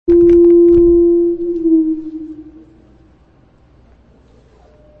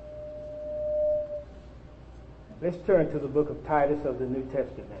Let's turn to the book of Titus of the New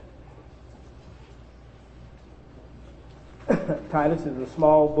Testament. Titus is a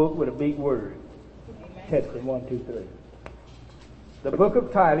small book with a big word. Testing 1, 2, 3. The book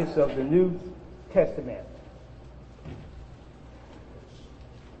of Titus of the New Testament.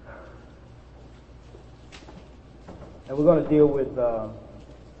 And we're going to deal with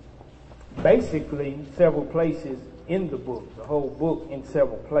basically several places in the book, the whole book in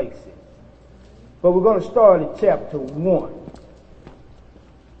several places. But we're going to start at chapter 1.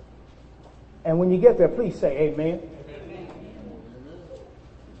 And when you get there, please say amen. Amen.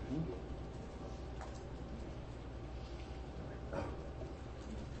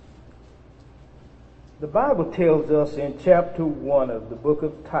 The Bible tells us in chapter 1 of the book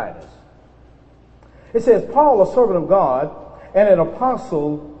of Titus, it says, Paul, a servant of God and an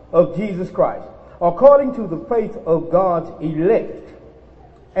apostle of Jesus Christ, according to the faith of God's elect,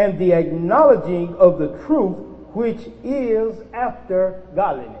 and the acknowledging of the truth which is after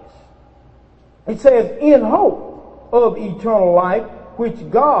godliness. It says, in hope of eternal life, which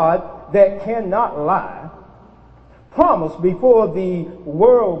God, that cannot lie, promised before the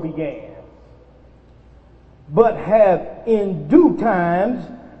world began, but hath in due times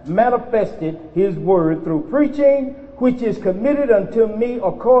manifested his word through preaching, which is committed unto me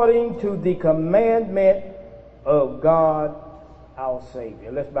according to the commandment of God our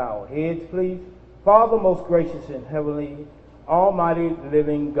Savior. Let's bow our heads, please. Father, most gracious and heavenly, almighty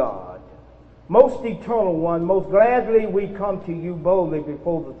living God, most eternal one, most gladly we come to you boldly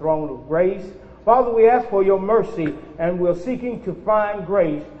before the throne of grace. Father, we ask for your mercy, and we're seeking to find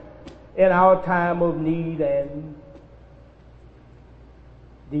grace in our time of need and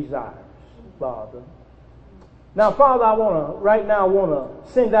desires, Father. Now, Father, I want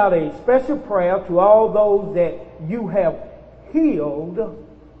to send out a special prayer to all those that you have healed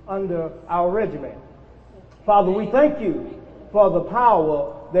under our regimen. Father, we thank you for the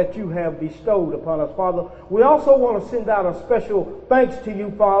power that you have bestowed upon us, Father. We also want to send out a special thanks to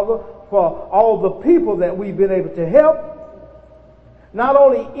you, Father, for all the people that we've been able to help, not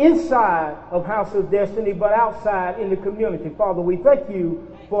only inside of House of Destiny, but outside in the community. Father, we thank you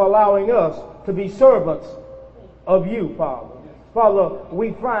for allowing us to be servants of you, Father. Father,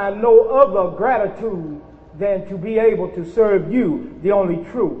 we find no other gratitude than to be able to serve you, the only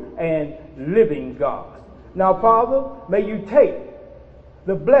true and living God. Now, Father, may you take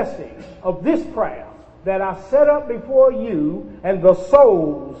the blessing of this prayer that I set up before you and the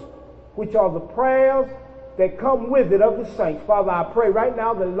souls, which are the prayers that come with it of the saints. Father, I pray right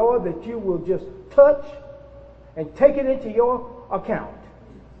now that, Lord, that you will just touch and take it into your account.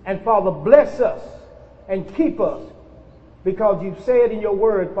 And, Father, bless us and keep us, because you've said in your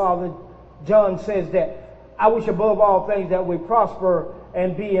word, Father, John says that, I wish above all things that we prosper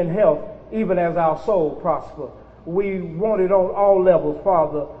and be in health, even as our soul prosper. We want it on all levels,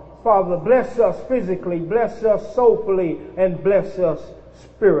 Father. Father, bless us physically, bless us soulfully, and bless us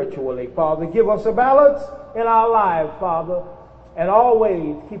spiritually, Father. Give us a balance in our lives, Father, and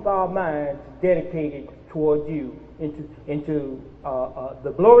always keep our minds dedicated toward you into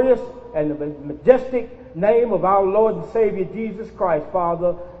the glorious and the majestic name of our Lord and Savior Jesus Christ,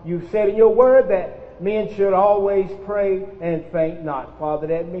 Father. You said in your word that men should always pray and faint not. Father,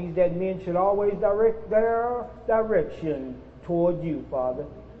 that means that men should always direct their direction toward you, Father.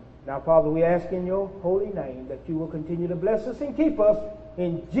 Now, Father, we ask in your holy name that you will continue to bless us and keep us.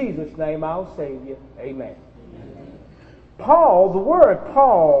 In Jesus' name, our Savior. Amen. Amen. Paul, the word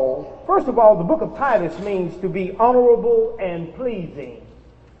Paul, first of all, the book of Titus means to be honorable and pleasing.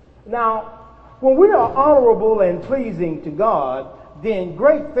 Now, when we are honorable and pleasing to God, then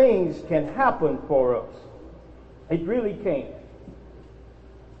great things can happen for us. It really can.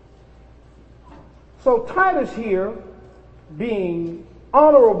 So Titus here, being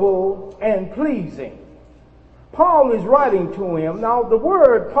honorable and pleasing, Paul is writing to him. Now, the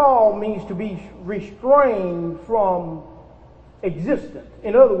word Paul means to be restrained from existence.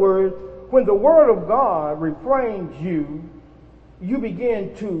 In other words, when the word of God refrains you, you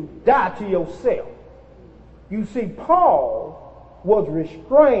begin to die to yourself. You see, Paul was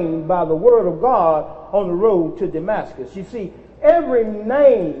restrained by the word of God on the road to Damascus. You see, every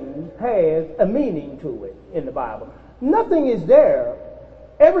name has a meaning to it in the Bible. Nothing is there.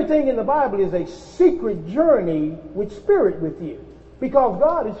 Everything in the Bible is a secret journey with spirit with you. Because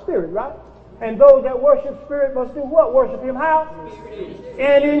God is spirit, right? And those that worship spirit must do what? Worship him how?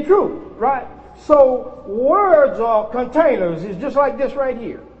 And in truth, right? So words are containers. It's just like this right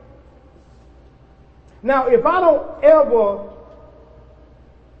here. Now, if I don't ever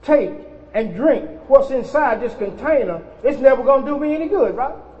take and drink what's inside this container, it's never going to do me any good,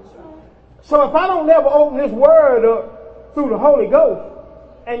 right? So if I don't ever open this word up through the Holy Ghost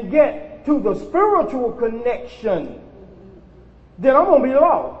and get to the spiritual connection, then I'm going to be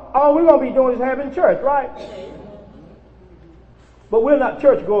lost. All we're going to be doing is having church, right? But we're not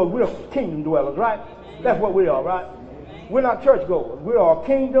church goers, we're kingdom dwellers, right? That's what we are, right? We're not church goers, we are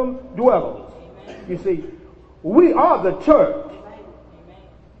kingdom dwellers. You see, we are the church.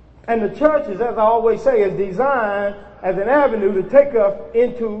 And the church is, as I always say, is designed as an avenue to take us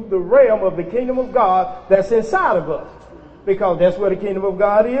into the realm of the kingdom of God that's inside of us. Because that's where the kingdom of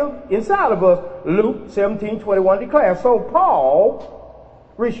God is, inside of us. Luke 17:21 declares. So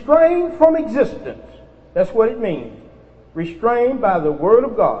Paul, restrained from existence, that's what it means. Restrained by the word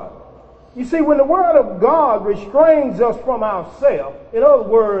of God. You see, when the word of God restrains us from ourselves, in other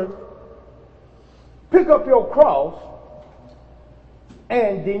words, pick up your cross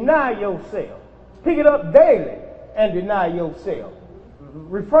and deny yourself. Pick it up daily and deny yourself.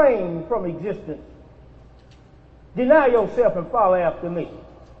 Refrain from existence. Deny yourself and follow after me.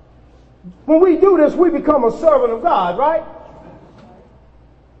 When we do this, we become a servant of God, right?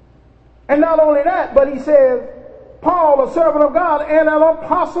 And not only that, but he says, Paul, a servant of God and an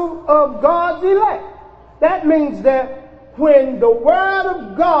apostle of God's elect. That means that when the word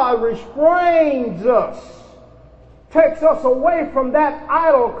of God restrains us, takes us away from that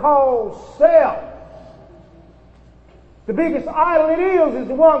idol called self. The biggest idol it is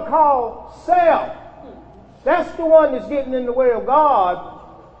the one called self. That's the one that's getting in the way of God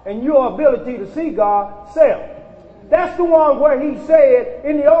and your ability to see God, self. That's the one where he said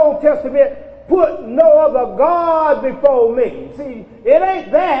in the Old Testament, put no other God before me. See, it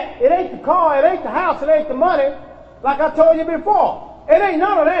ain't that. It ain't the car. It ain't the house. It ain't the money. Like I told you before. It ain't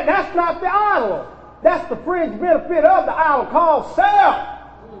none of that. That's not the idol. That's the fringe benefit of the idol called self.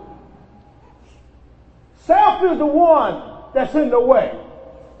 Self is the one that's in the way.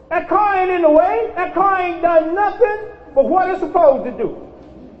 That car ain't in the way. That car ain't done nothing but what it's supposed to do.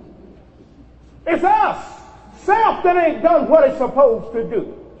 It's us. Self that ain't done what it's supposed to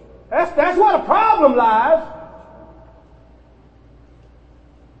do. That's where the problem lies.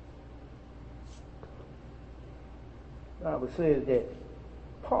 The Bible says that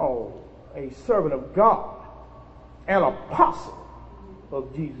Paul, a servant of God, an apostle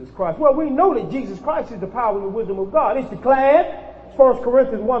of Jesus Christ. Well, we know that Jesus Christ is the power and the wisdom of God. It's declared, 1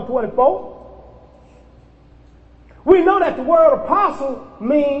 Corinthians 1:24. We know that the word apostle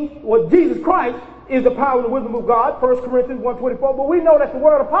means what Jesus Christ is the power and the wisdom of God, 1 Corinthians 1:24. But we know that the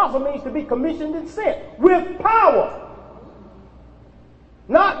word apostle means to be commissioned and sent with power.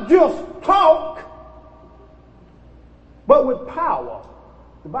 Not just talk, but with power.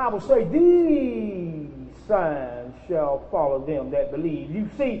 The Bible says, these signs shall follow them that believe. You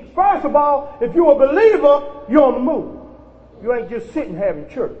see, first of all, if you're a believer, you're on the move. You ain't just sitting having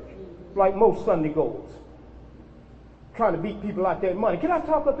church like most Sunday goers, trying to beat people out their money. Can I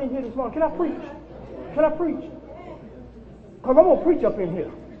talk up in here this morning? Can I preach? Can I preach? Because I'm going to preach up in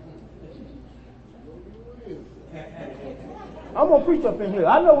here. I'm going to preach up in here.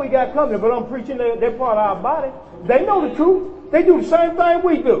 I know we got company, but I'm preaching they're part of our body. They know the truth. They do the same thing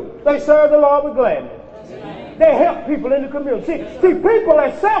we do. They serve the Lord with gladness. They help people in the community. See, people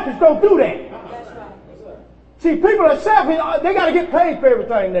that selfish don't do that. See, people that selfish, they got to get paid for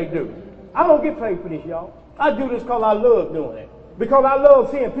everything they do. I don't get paid for this, y'all. I do this because I love doing it. Because I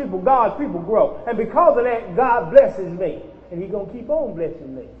love seeing God's people grow. And because of that, God blesses me. And he's going to keep on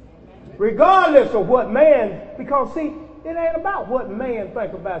blessing me. Regardless of what man, because see, it ain't about what man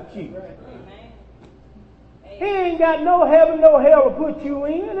think about you. He ain't got no heaven, no hell to put you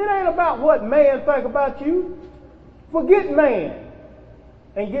in. It ain't about what man think about you. Forget man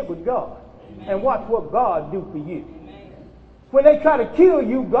and get with God. And watch what God do for you. When they try to kill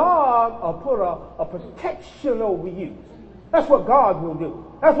you, God will put a protection over you. That's what God will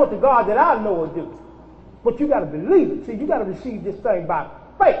do. That's what the God that I know will do. But you got to believe it. See, you got to receive this thing by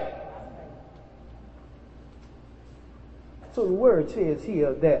faith. So the word says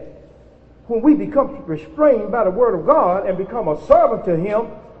here that when we become restrained by the word of God and become a servant to him,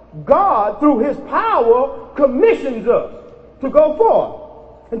 God, through his power, commissions us to go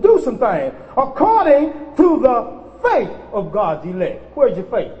forth and do some things according to the faith of God's elect. Where's your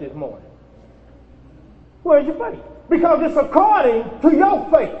faith this morning? Where's your faith? Because it's according to your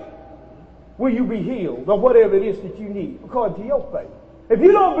faith will you be healed or whatever it is that you need, according to your faith. If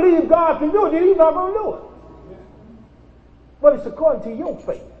you don't believe God can do it, then he's not going to do it. But it's according to your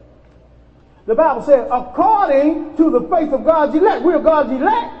faith. The Bible says, according to the faith of God's elect. We're God's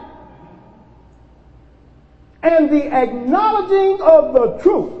elect. And the acknowledging of the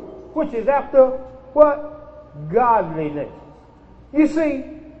truth, which is after what? Godliness. You see,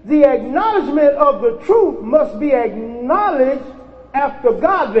 the acknowledgement of the truth must be acknowledged after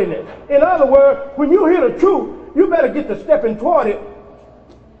godliness. In other words, when you hear the truth, you better get to stepping toward it,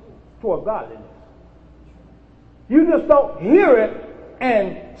 toward godliness. You just don't hear it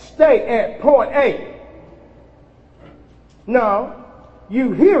and stay at point A. No,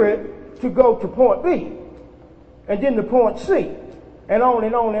 you hear it to go to point B, and then to point C, and on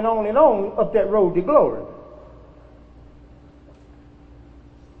and on and on and on up that road to glory.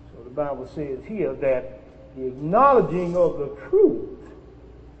 So the Bible says here that the acknowledging of the truth,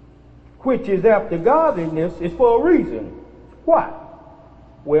 which is after godliness, is for a reason. Why?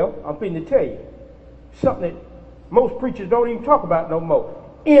 Well, I'm finna tell you. Something that most preachers don't even talk about no more.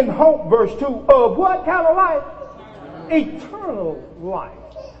 In hope, verse 2, of what kind of life? Eternal life.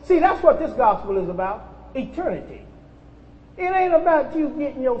 See, that's what this gospel is about. Eternity. It ain't about you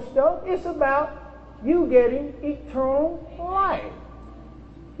getting your stuff. It's about you getting eternal life.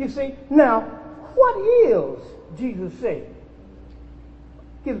 You see, now, what is, Jesus said,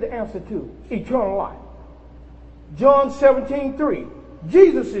 give the answer to eternal life. John 17:3.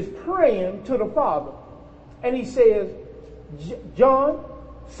 Jesus is praying to the Father. And he says, John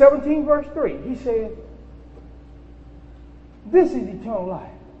 17 verse 3, he says, this is eternal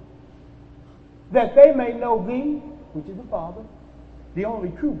life, that they may know thee, which is the Father, the only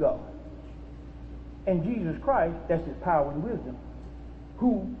true God, and Jesus Christ, that's his power and wisdom,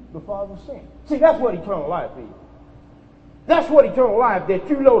 who the Father sent. See, that's what eternal life is. That's what eternal life, that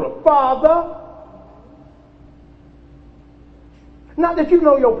you know the Father. Not that you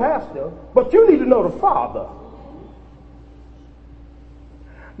know your pastor, but you need to know the Father.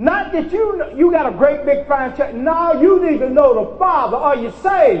 Not that you got a great big fine church. No, you need to know the Father. Are you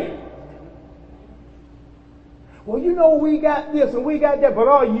saved? Well, you know we got this and we got that, but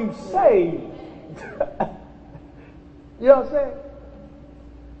are you saved? You know what I'm saying?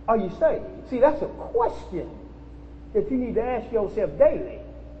 Are you saved? See, that's a question that you need to ask yourself daily.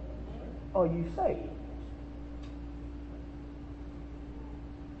 Are you saved?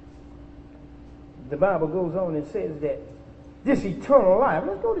 The Bible goes on and says that this eternal life.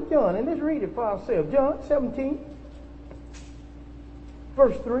 Let's go to John and let's read it for ourselves. John 17,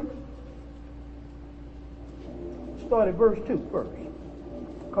 verse 3. Start at verse 2 first.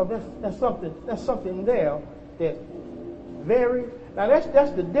 Because that's something there that very... Now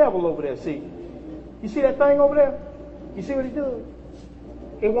that's the devil over there, see. You see that thing over there? You see what he's doing?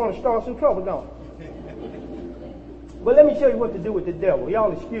 He want to start some trouble, don't he? But let me show you what to do with the devil.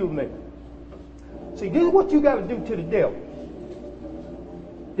 Y'all excuse me. See, this is what you got to do to the devil.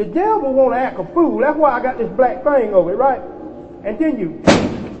 The devil want to act a fool. That's why I got this black thing over it, right? And then you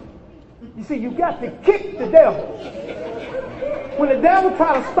see, you got to kick the devil. When the devil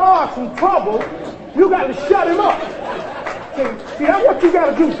try to start some trouble, you got to shut him up. See, that's what you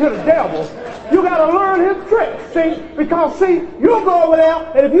got to do to the devil. You got to learn his tricks, see? Because, see, you'll go over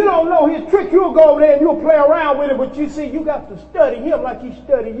there, and if you don't know his trick, you'll go over there and you'll play around with it. But you see, you got to study him like he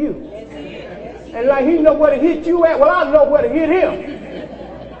studied you. And like he know where to hit you at, well, I know where to hit him.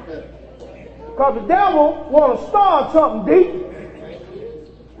 Because the devil want to start something deep.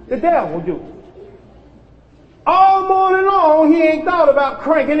 The devil will do it. All morning long, he ain't thought about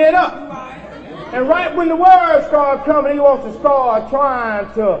cranking it up. And right when the words start coming, he wants to start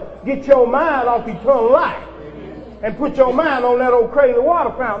trying to get your mind off eternal life. And put your mind on that old crazy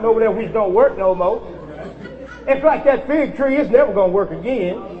water fountain over there, which don't work no more. It's like that fig tree, it's never going to work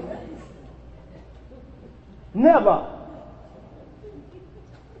again. Never.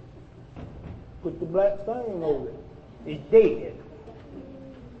 Put the black stain over it. It's dead.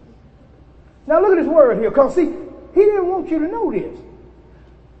 Now look at this word here, because see, he didn't want you to know this.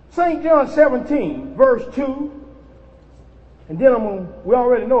 St. John 17, verse 2. And then we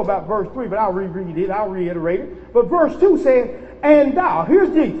already know about verse 3, but I'll reread it, I'll reiterate it. But verse 2 says, and thou, here's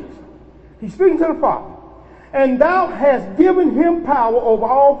Jesus. He's speaking to the Father. And thou hast given him power over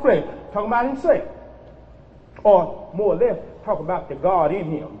all flesh. Talking about himself. Or more or less, talk about the God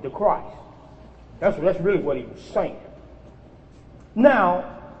in him, the Christ. That's really what he was saying.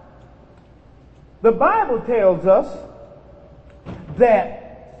 Now, the Bible tells us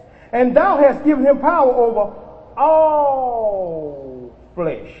that, and thou hast given him power over all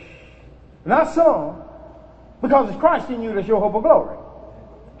flesh. Not some, because it's Christ in you that's your hope of glory.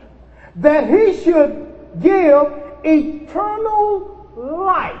 That he should give eternal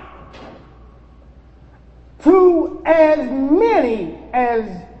life to as many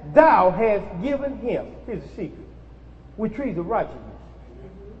as thou hast given him. Here's the secret. With trees of righteousness.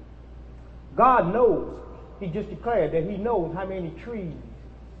 God knows. He just declared that he knows how many trees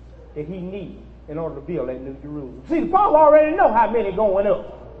that he needs in order to build that New Jerusalem. See, the Father already know how many going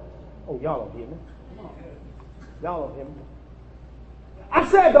up. Oh, y'all don't hear me. Y'all don't hear me. I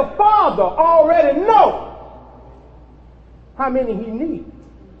said the Father already knows how many he needs.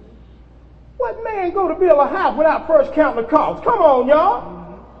 What man go to build a house without first counting the cost? Come on,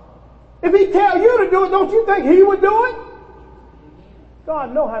 y'all. If he tell you to do it, don't you think he would do it?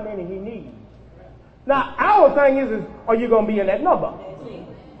 God knows how many he needs. Now, our thing is are you going to be in that number?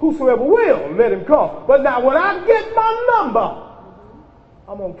 Whosoever will, let him come. But now, when I get my number,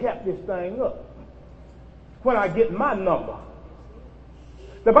 I'm going to cap this thing up. When I get my number.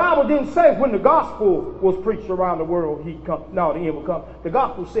 The Bible didn't say when the gospel was preached around the world, he'd come. No, he will come. The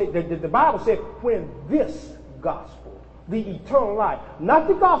gospel said, the Bible said, when this gospel, the eternal life, not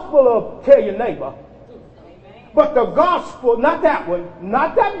the gospel of tell your neighbor, but the gospel, not that one,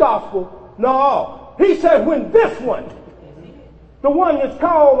 not that gospel, no. He said when this one, the one that's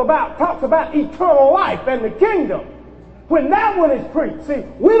talks about eternal life and the kingdom, when that one is preached, see,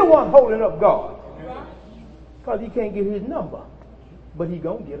 we're the one holding up God. Because he can't get his number. But he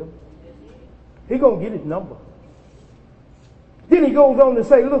going to get him. He going to get his number. Then he goes on to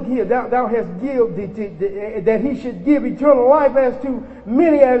say, look here, thou hast given that he should give eternal life as to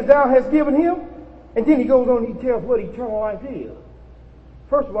many as thou hast given him. And then he goes on, he tells what eternal life is.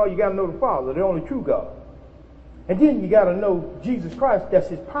 First of all, you got to know the Father, the only true God. And then you got to know Jesus Christ, that's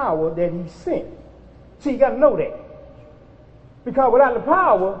his power that he sent. See, you got to know that. Because without the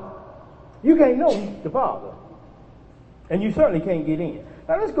power, you can't know the Father. And you certainly can't get in.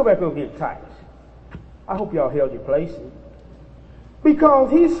 Now let's go back over here to Titus. I hope y'all held your places.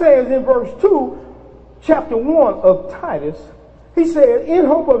 Because he says in verse 2, chapter 1 of Titus, he says, in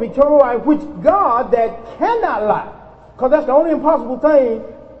hope of eternal life, which God that cannot lie. Because that's the only impossible thing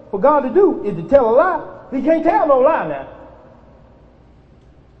for God to do is to tell a lie. He can't tell no lie now.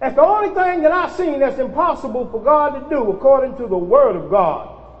 That's the only thing that I've seen that's impossible for God to do according to the word of God.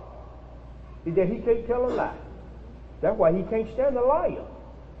 Is that he can't tell a lie. That's why he can't stand a liar.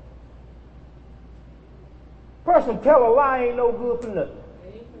 Person tell a lie ain't no good for nothing.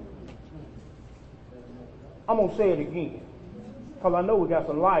 I'm going to say it again. Because I know we got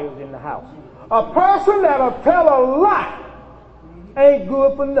some liars in the house. A person that'll tell a lie ain't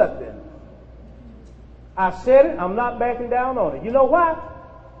good for nothing. I said it. I'm not backing down on it. You know why?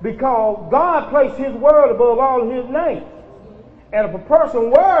 Because God placed his word above all of his names. And if a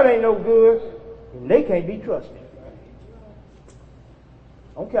person's word ain't no good, then they can't be trusted.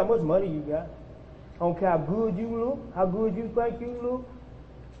 I don't care how much money you got. I don't care how good you look, how good you think you look.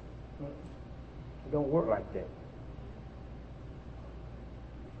 It don't work like that.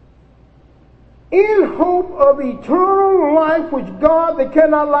 In hope of eternal life, which God that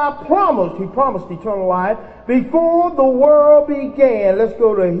cannot lie promised. He promised eternal life before the world began. Let's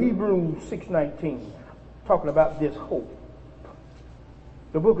go to Hebrews 6:19. Talking about this hope.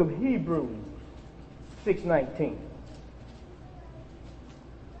 The book of Hebrews 6:19.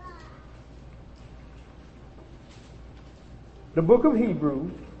 The book of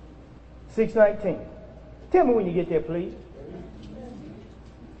Hebrews 6:19. Tell me when you get there, please.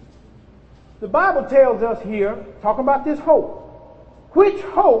 The Bible tells us here, talking about this hope, which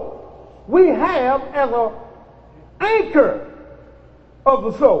hope we have as an anchor of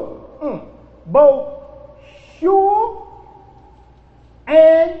the soul, both sure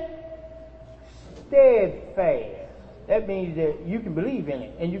and steadfast. That means that you can believe in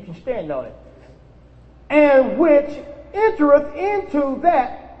it and you can stand on it. And which entereth into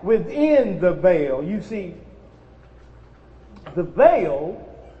that within the veil. You see, the veil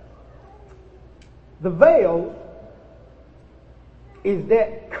is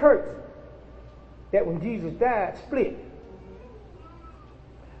that curtain that when Jesus died split.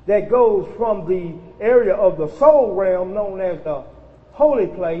 That goes from the area of the soul realm known as the holy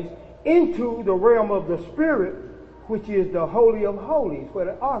place into the realm of the spirit, which is the holy of holies, where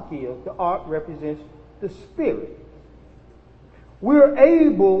the ark is. The ark represents the spirit. We're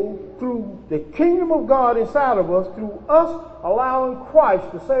able, through the kingdom of God inside of us, through us allowing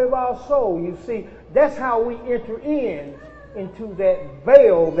Christ to save our soul, you see, that's how we enter into that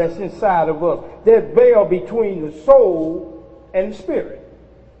veil that's inside of us, that veil between the soul and the spirit.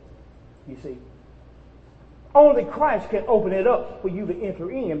 You see, only Christ can open it up for you to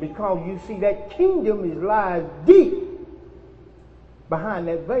enter in, because you see that kingdom lies deep behind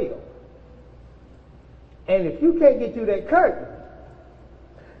that veil. And if you can't get through that curtain,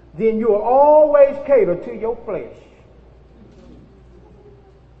 then you'll always cater to your flesh.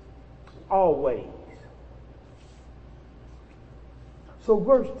 Always. So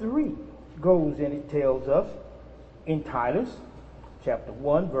verse 3 goes and it tells us in Titus chapter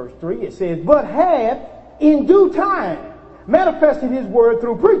 1 verse 3, it says, but hath in due time manifested his word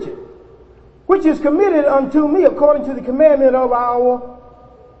through preaching. which is committed unto me according to the commandment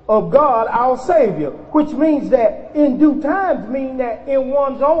of God our Savior, which means that in due times mean that in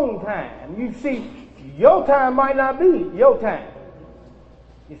one's own time. You see, your time might not be your time.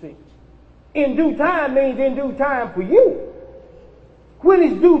 You see, in due time means in due time for you. When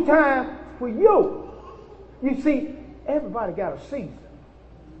is due time for you? You see, everybody got a season.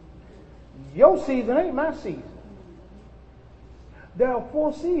 Your season ain't my season. There are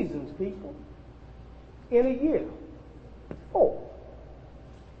 4 seasons, people, in a year. 4.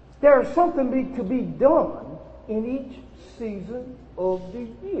 There is something to be done in each season of the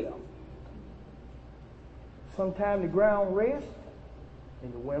year. Sometime the ground rests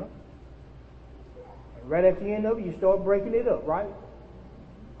in the winter. And right at the end of it, you start breaking it up, right?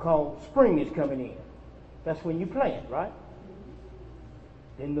 Called spring is coming in. That's when you plant, right?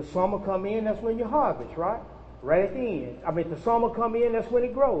 Then the summer come in, that's when you harvest, right? Right at the end. The summer come in, that's when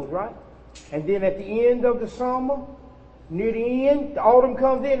it grows, right? And then at the end of the summer, near the end, the autumn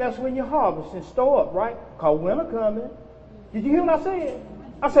comes in, that's when you harvest and store up, right? Called winter coming. Did you hear what I said?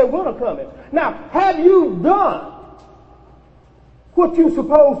 I said winter coming. Now, have you done what you're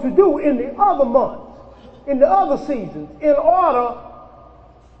supposed to do in the other months, in the other seasons, in order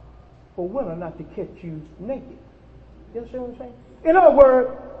for winter not to catch you naked? You understand what I'm saying? In other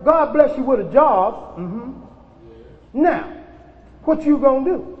words, God bless you with a job. Now, what you gonna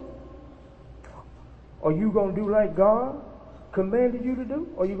do? Are you gonna do like God commanded you to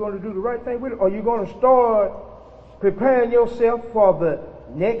do? Are you gonna do the right thing with it? Are you gonna start preparing yourself for the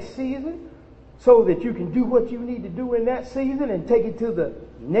next season so that you can do what you need to do in that season and take it to the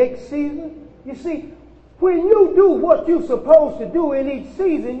next season? You see, when you do what you're supposed to do in each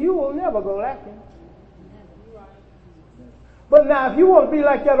season, you will never go lacking. But now, if you want to be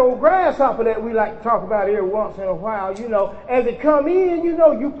like that old grasshopper that we like to talk about here once in a while, you know, as it come in, you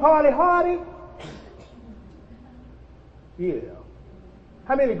know, you party hardy. Yeah.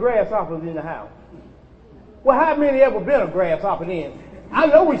 How many grasshoppers in the house? Well, how many ever been a grasshopper then? I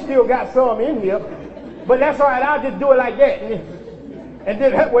know we still got some in here, but that's all right. I'll just do it like that. And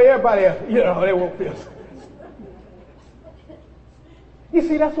then that way everybody else, you know, they won't feel so. You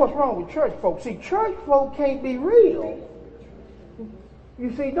see, that's what's wrong with church folk. See, church folk can't be real.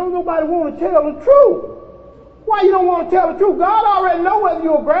 You see, don't nobody want to tell the truth. Why you don't want to tell the truth? God already know whether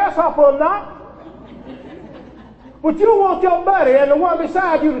you're a grasshopper or not. But you want your buddy and the one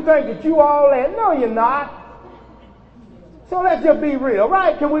beside you to think that you all that. No, you're not. So let's just be real,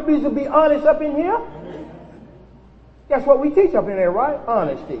 right? Can we be honest up in here? That's what we teach up in there, right?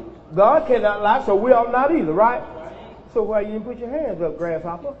 Honesty. God cannot lie, so we ought not either, right? So why you didn't put your hands up,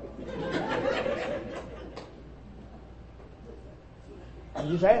 grasshopper? I'm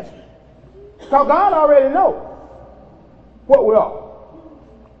just asking. Because God already knows what we are.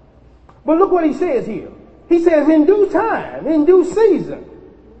 But look what he says here. He says in due time, in due season,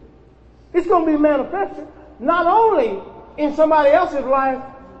 it's going to be manifested not only in somebody else's life,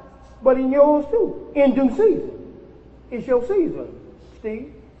 but in yours too. In due season. It's your season,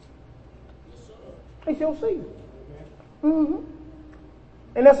 Steve. It's your season.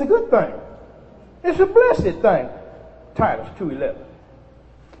 And that's a good thing. It's a blessed thing. Titus 2:11.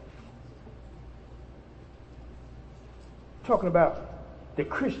 Talking about the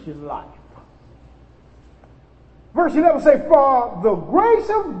Christian life. Verse 11 say, for the grace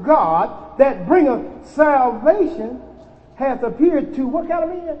of God that bringeth salvation hath appeared to what kind of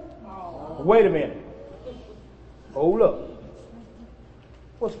men? Oh. Wait a minute. Hold up.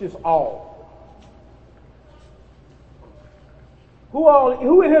 What's this all?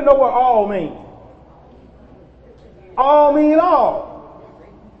 Who in here know what all means? All mean all.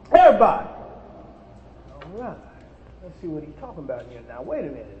 Everybody. All right. Let's see what he's talking about here now. Wait a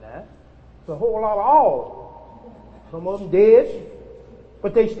minute now. It's a whole lot of all. Some of them dead,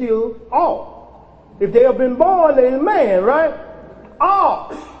 but they still all. If they have been born, they're a man, right?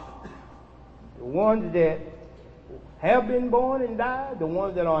 All. The ones that have been born and died, the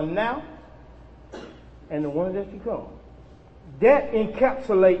ones that are now, and the ones that to come. That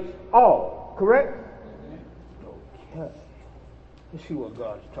encapsulates all, correct? Okay. Let's see what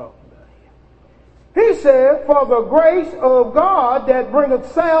God is talking about here. He said, for the grace of God that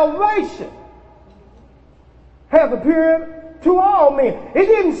bringeth salvation hath appeared to all men. It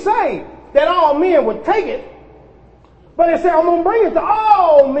didn't say that all men would take it, but it said, I'm going to bring it to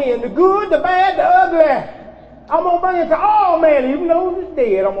all men, the good, the bad, the ugly. I'm going to bring it to all men, even those that's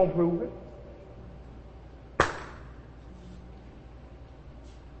dead, I'm going to prove it.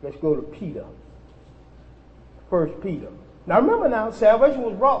 Let's go to Peter. 1 Peter. Now remember now, salvation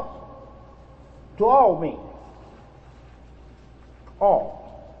was brought to all men.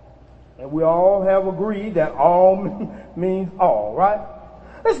 All. And we all have agreed that all means all, right?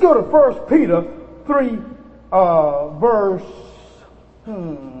 Let's go to 1 Peter 3, verse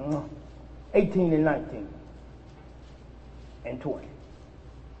 18 and 19 and 20.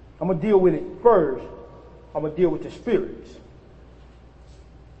 I'm going to deal with it first. I'm going to deal with the spirits.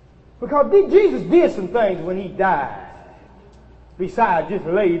 Because Jesus did some things when he died, besides just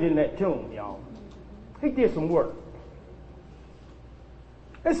laid in that tomb, y'all. He did some work.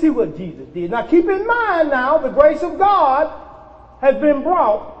 Let's see what Jesus did. Now keep in mind now, the grace of God has been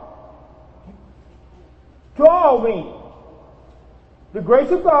brought to all men. The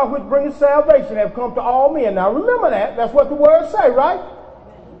grace of God which brings salvation has come to all men. Now remember that. That's what the words say, right?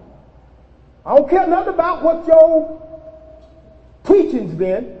 I don't care nothing about what your teaching's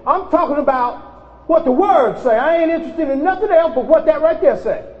been. I'm talking about what the words say. I ain't interested in nothing else but what that right there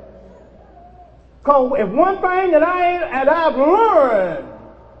says. Because if one thing that I've learned,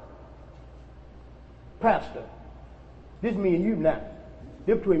 Pastor, this is me and you now.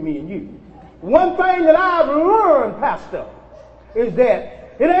 This between me and you. One thing that I've learned, Pastor, is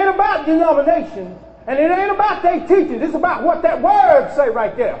that it ain't about denominations and it ain't about their teachings. It's about what that word say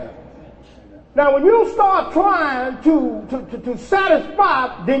right there. Now, when you start trying to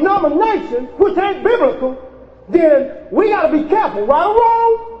satisfy denominations, which ain't biblical, then we got to be careful. Right or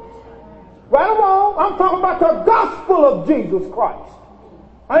wrong? Right or wrong? I'm talking about the gospel of Jesus Christ.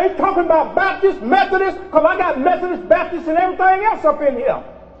 I ain't talking about Baptist, Methodist, because I got Methodist, Baptist, and everything else up in here.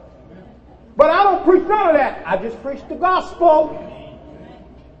 But I don't preach none of that. I just preach the gospel.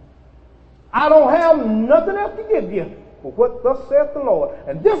 I don't have nothing else to give you but what thus saith the Lord.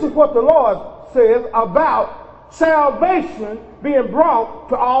 And this is what the Lord says about salvation being brought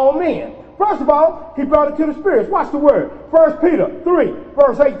to all men. First of all, he brought it to the spirits. Watch the word. 1 Peter 3,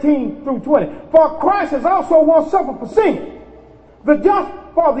 verse 18 through 20. For Christ has also once suffered for sin, the just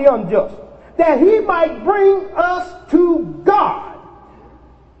for the unjust, that he might bring us to God,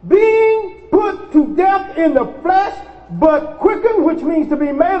 being put to death in the flesh, but quickened, which means to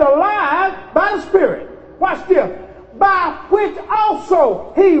be made alive by the Spirit. Watch this. By which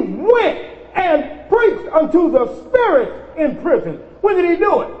also he went and preached unto the spirit in prison. When did he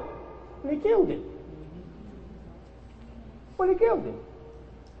do it? When he killed him. When he killed him.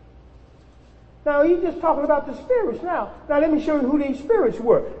 Now he's just talking about the spirits now. Now let me show you who these spirits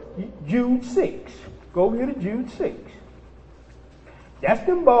were. Jude 6. Go over here to Jude 6. That's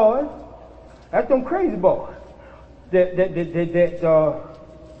them boys. That's them crazy boys. That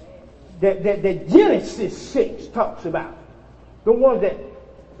Genesis 6 talks about. The ones that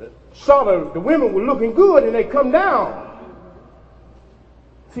saw the women were looking good and they come down.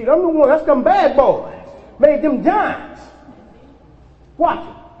 See, them the ones, that's them bad boys. Made them giants. Watch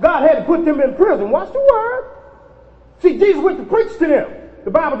it. God had to put them in prison. Watch the word. See, Jesus went to preach to them.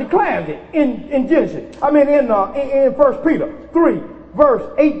 The Bible declares it in Genesis. I mean in 1 Peter 3, verse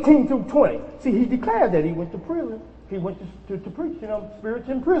 18 through 20. See, he declared that he went to prison. He went to preach to them spirits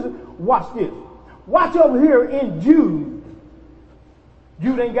in prison. Watch this. Watch over here in Jude.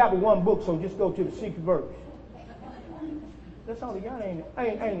 Jude ain't got but one book, so just go to the 6th verse. That's all he got,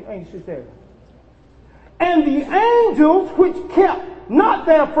 ain't sit there. And the angels which kept not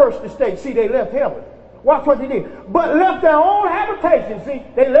their first estate. See, they left heaven. Watch what they did. But left their own habitation. See,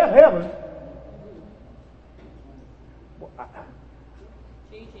 they left heaven.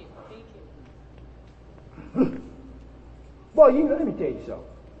 Boy, let me tell you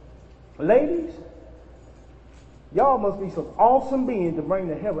something. Ladies, y'all must be some awesome beings to bring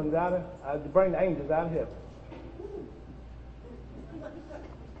the heavens to bring the angels out of heaven.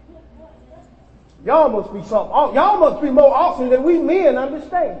 Y'all must be something. Y'all must be more awesome than we men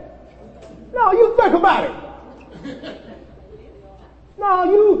understand. No, you think about it. No,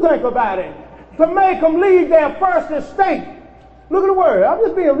 you think about it. To make them leave their first estate. Look at the word. I'm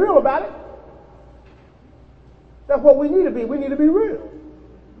just being real about it. That's what we need to be. We need to be real.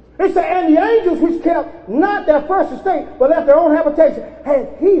 It said, and the angels which kept not their first estate, but left their own habitation,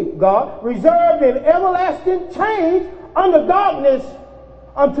 had he, God, reserved in everlasting chains under darkness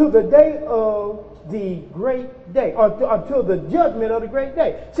until the day of the great day, or until the judgment of the great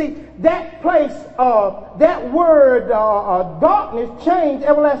day. See, that place, that word, darkness, chains,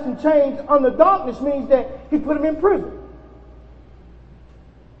 everlasting chains under darkness means that he put them in prison.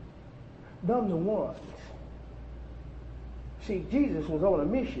 Number one. See, Jesus was on a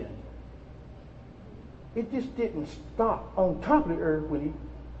mission. It just didn't stop on top of the earth when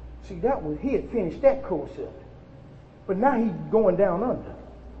he had finished that course of it. But now he's going down under.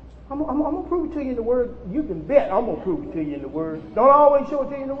 I'm going to prove it to you in the Word. You can bet I'm going to prove it to you in the Word. Don't I always show it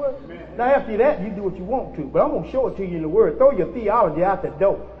to you in the Word? Now, after that, you do what you want to. But I'm going to show it to you in the Word. Throw your theology out the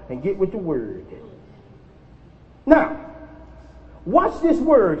door and get with the Word. Now, watch this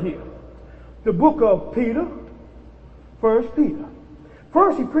word here. The book of Peter, 1 Peter.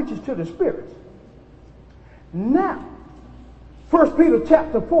 First, he preaches to the spirits. Now, 1 Peter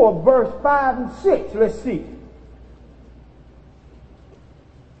chapter 4, verse 5 and 6. Let's see.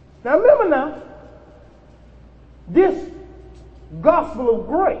 Now, remember now, this gospel of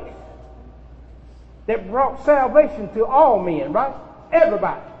grace that brought salvation to all men, right?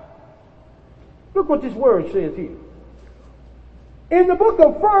 Everybody. Look what this word says here. In the book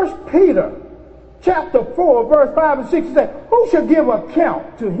of 1 Peter, chapter 4, verse 5 and 6, it says, who shall give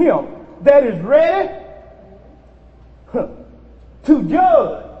account to him that is ready to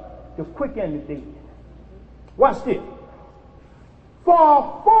judge the quick and the dead? Watch this.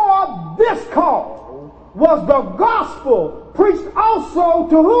 For this cause was the gospel preached also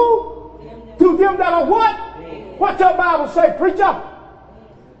to who? To them that are what? What your Bible say, preacher?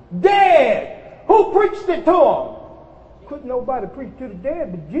 Dead. Who preached it to them? Couldn't nobody preach to the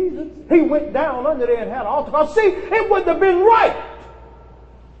dead but Jesus. He went down under there and had an altar call. See, it wouldn't have been right.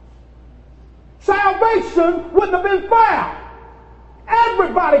 Salvation wouldn't have been found.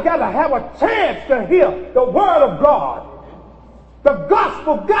 Everybody got to have a chance to hear the word of God. The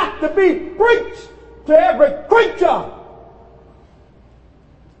gospel got to be preached to every creature.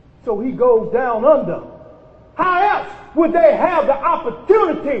 So he goes down under. How else would they have the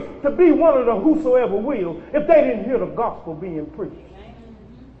opportunity to be one of the whosoever will if they didn't hear the gospel being preached?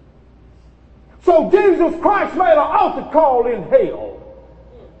 So Jesus Christ made an altar call in hell.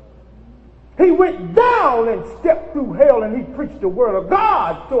 He went down and stepped through hell and he preached the word of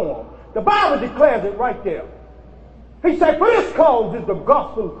God to them. The Bible declares it right there. He said, for this cause is the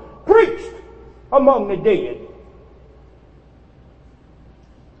gospel preached among the dead.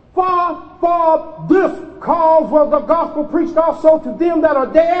 For this cause was the gospel preached also to them that are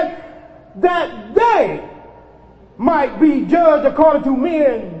dead, that they might be judged according to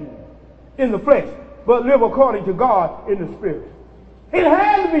men in the flesh, but live according to God in the spirit. It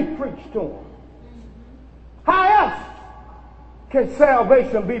had to be preached to them. How else can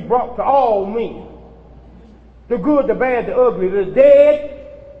salvation be brought to all men? The good, the bad, the ugly, the dead,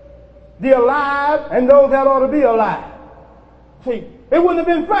 the alive, and those that ought to be alive. See, it wouldn't have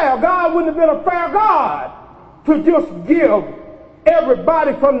been fair. God wouldn't have been a fair God to just give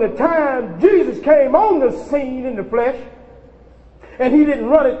everybody from the time Jesus came on the scene in the flesh, and he didn't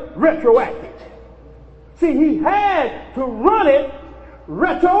run it retroactive. See, he had to run it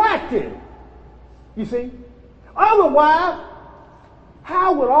retroactive. You see? Otherwise,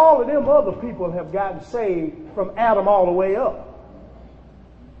 how would all of them other people have gotten saved from Adam all the way up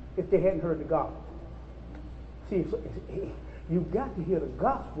if they hadn't heard the gospel? See, you've got to hear the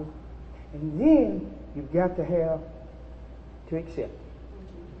gospel, and then you've got to have to accept it.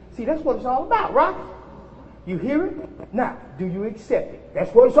 See, that's what it's all about, right? You hear it? Now, do you accept it?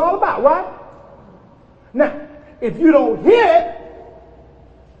 That's what it's all about, right? Now, if you don't hear it,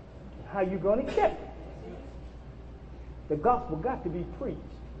 how are you going to accept it? The gospel got to be preached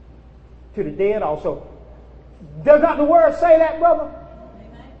to the dead also. Does not the word say that, brother?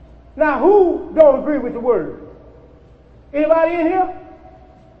 Amen. Now, who don't agree with the word? Anybody in here?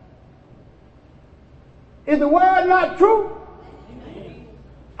 Is the word not true? Amen.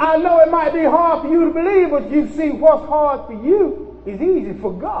 I know it might be hard for you to believe, but you see what's hard for you is easy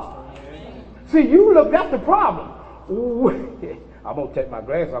for God. Amen. See, you look, that's the problem. I'm going to take my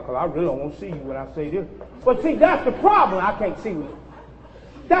glasses off because I really don't want to see you when I say this. But see, that's the problem. I can't see you.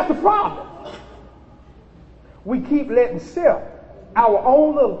 That's the problem. We keep letting self, our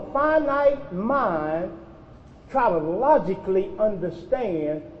own little finite mind, try to logically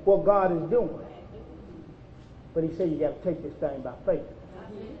understand what God is doing. But he said you got to take this thing by faith.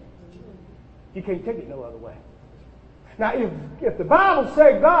 You can't take it no other way. Now, if the Bible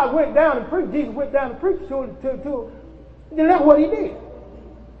says God went down and preached, Jesus went down and preached to then that's what he did.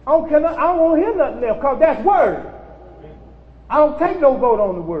 I don't want to hear nothing else because that's word. I don't take no vote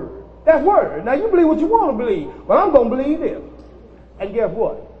on the word. That's word. Now, you believe what you want to believe, but I'm going to believe this. And guess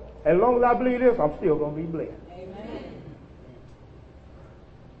what? As long as I believe this, I'm still going to be blessed. Amen.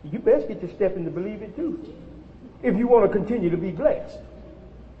 You best get to step in to believe it too, if you want to continue to be blessed.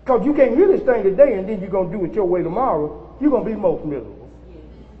 Because you can't hear this thing today and then you're going to do it your way tomorrow. You're going to be most miserable.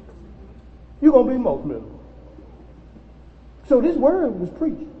 You're going to be most miserable. So this word was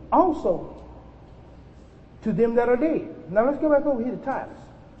preached also to them that are dead. Now let's go back over here to Titus.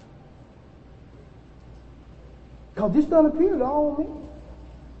 Because this doesn't appear to all men.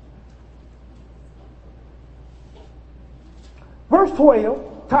 Verse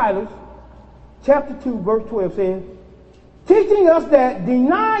 12, Titus, chapter 2, verse 12 says, teaching us that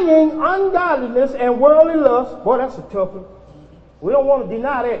denying ungodliness and worldly lust, boy, that's a tough one. We don't want to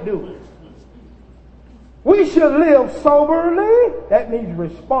deny that, do we? We should live soberly, that means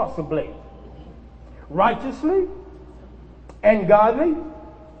responsibly, righteously, and godly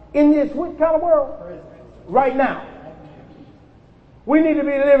in this what kind of world? Right now. We need to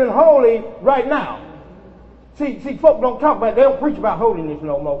be living holy right now. See, folk don't talk about, they don't preach about holiness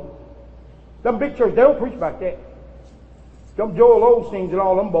no more. Them big churches, they don't preach about that. Them Joel Osteens and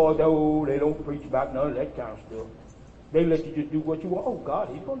all them boys, oh, they don't preach about none of that kind of stuff. They let you just do what you want. Oh, God,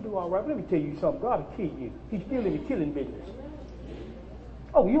 he's going to do all right. But let me tell you something. God will kill you. He's still in the killing business.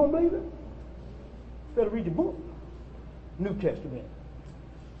 Oh, you don't believe it? Better read the book. New Testament.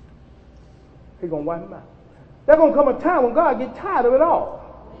 He's going to wipe them out. There's going to come a time when God gets tired of it all.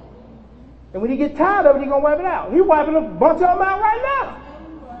 And when he gets tired of it, he's going to wipe it out. He's wiping a bunch of them out right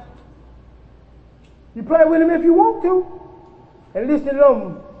now. You play with him if you want to. And listen to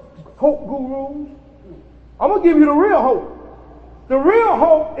them hope gurus. I'm going to give you the real hope. The real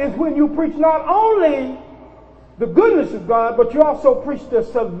hope is when you preach not only the goodness of God, but you also preach the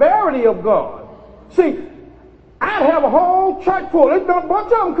severity of God. See, I'd have a whole church full. There's been a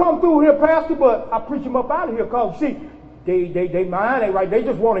bunch of them come through here, Pastor, but I preach them up out of here because, see, they mind ain't right. They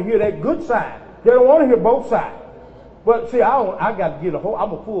just want to hear that good side. They don't want to hear both sides. But see, I got to get I'm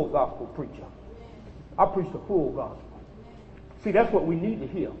a full gospel preacher. I preach the full gospel. See, that's what we need to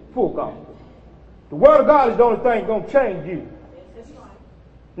hear, full gospel. The word of God is the only thing going to change you.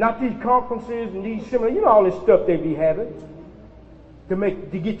 Not these conferences and these seminars, you know all this stuff they be having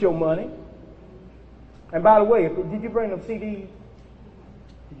to get your money. And by the way, did you bring them CDs?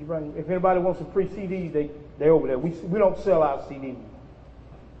 If anybody wants some free CDs, they're over there. We don't sell our CDs.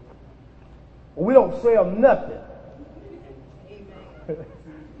 We don't sell nothing. Amen.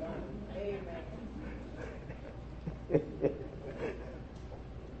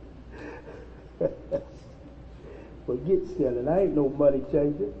 Forget selling. I ain't no money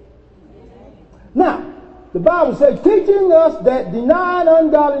changer. Now, the Bible says, teaching us that denying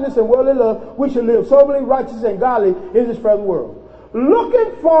ungodliness and worldly love, we should live soberly, righteous, and godly in this present world.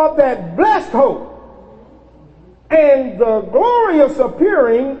 Looking for that blessed hope and the glorious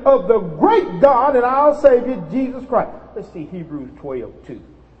appearing of the great God and our Savior, Jesus Christ. Let's see Hebrews 12:2.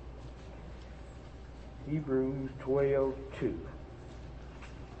 Hebrews 12:2.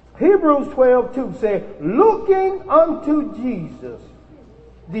 Hebrews 12:2 says, looking unto Jesus,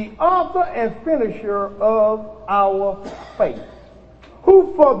 the author and finisher of our faith,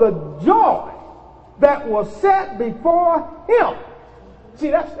 who for the joy that was set before him. See,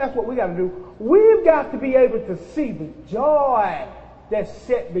 that's what we got to do. We've got to be able to see the joy that's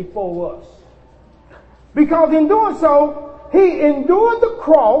set before us. Because in doing so, he endured the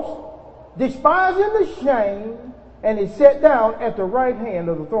cross, despising the shame, and is set down at the right hand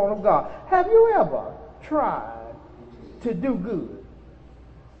of the throne of God. Have you ever tried to do good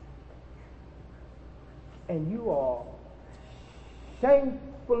and you are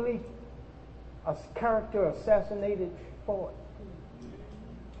shamefully character assassinated for it?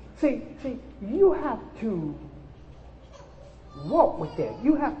 See, you have to walk with that.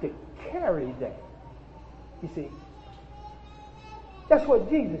 You have to carry that. You see, that's what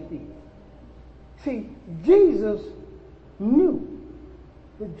Jesus did. See, Jesus knew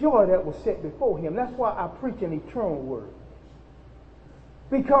the joy that was set before him. That's why I preach an eternal word.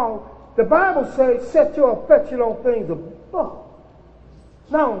 Because the Bible says, set your affection on things above,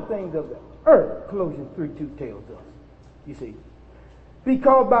 not on things of the earth, Colossians 3:2 tells us. You see,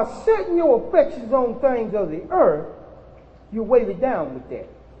 because by setting your affections on things of the earth, you're weighted down with that.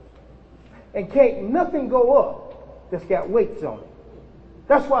 And can't nothing go up that's got weights on it.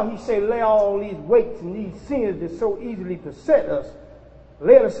 That's why he said, lay all these weights and these sins that so easily beset us,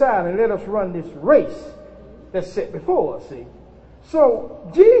 lay it aside and let us run this race that's set before us, see.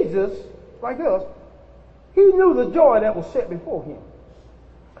 So Jesus, like us, he knew the joy that was set before him.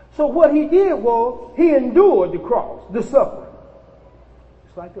 So what he did was, he endured the cross, the suffering.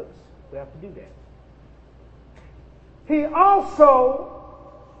 It's like us. We have to do that. He also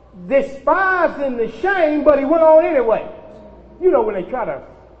despised in the shame, but he went on anyway. You know when they try to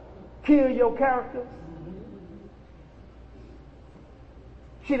kill your character?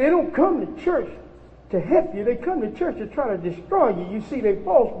 See, they don't come to church to help you. They come to church to try to destroy you. You see, they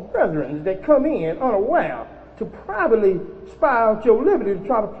false brethren that come in unaware to privately spy out your liberty to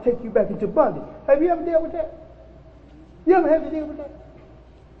try to take you back into bondage. Have you ever dealt with that? You ever had to deal with that?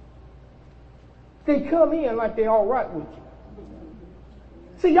 They come in like they're all right with you.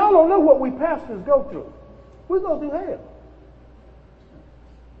 See, y'all don't know what we pastors go through. We go through hell.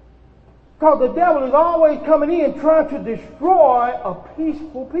 Because the devil is always coming in trying to destroy a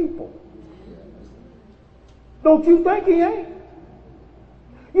peaceful people. Don't you think he ain't?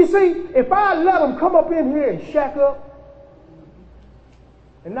 You see, if I let them come up in here and shack up,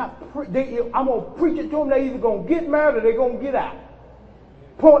 and I'm going to preach it to them, they're either going to get married or they're going to get out.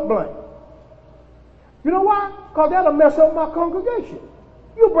 Point blank. You know why? Because that'll mess up my congregation.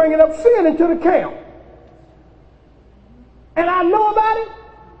 You're bringing up sin into the camp. And I know about it,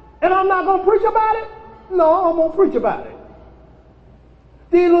 and I'm not going to preach about it? No, I'm going to preach about it.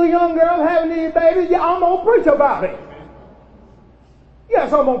 These little young girls having these babies, yeah, I'm going to preach about it.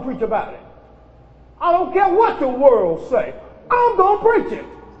 Yes, I'm going to preach about it. I don't care what the world say. I'm going to preach it.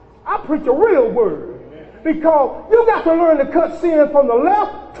 I preach a real word. Because you got to learn to cut sin from the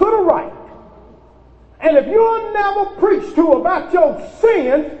left to the right. And if you'll never preach to about your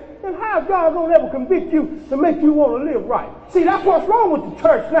sin, then how's God going to ever convict you to make you want to live right? See, that's what's wrong with the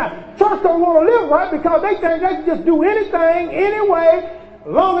church now. Church don't want to live right because they think they can just do anything, anyway, as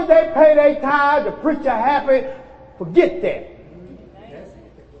long as they pay their tithe, the preacher happy. Forget that.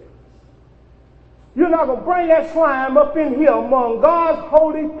 You're not going to bring that slime up in here among God's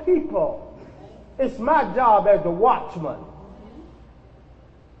holy people. It's my job as the watchman.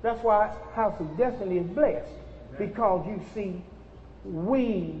 That's why House of Destiny is blessed. Because you see,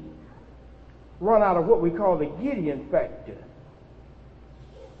 we run out of what we call the Gideon factor.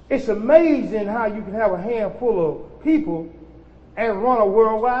 It's amazing how you can have a handful of people and run a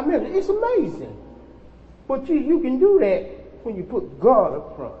worldwide ministry. It's amazing. But you can do that when you put God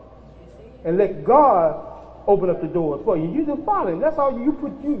up front. And let God open up the doors for you. You just follow him. That's all you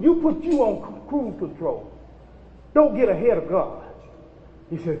put you on cruise control. Don't get ahead of God.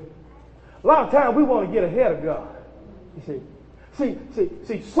 You see, a lot of times we want to get ahead of God. You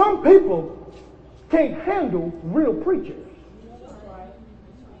see, some people can't handle real preachers.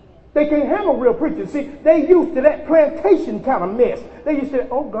 They can't handle real preachers. See, they used to that plantation kind of mess. They used to say,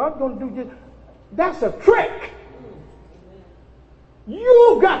 oh, God's going to do this. That's a trick.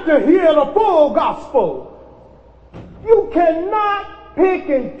 You got to hear the full gospel. You cannot pick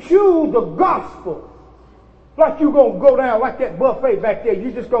and choose the gospel. Like you're going to go down like that buffet back there.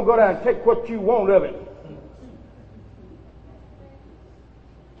 You're just going to go down and take what you want of it.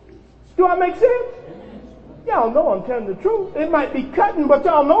 Do I make sense? Y'all know I'm telling the truth. It might be cutting, but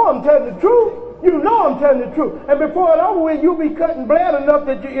y'all know I'm telling the truth. You know I'm telling the truth. And before it's over with, you'll be cutting blood enough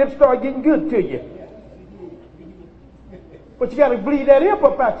that it'll start getting good to you. But you got to bleed that imp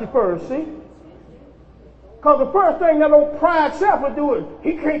up out you first, see? Because the first thing that old pride self will do is,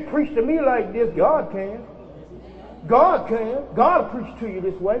 he can't preach to me like this. God can. God can. God will preach to you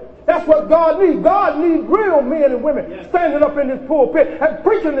this way. That's what God needs. God needs real men and women standing up in this pulpit and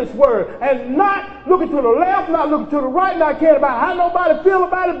preaching this word and not looking to the left, not looking to the right, not caring about how nobody feel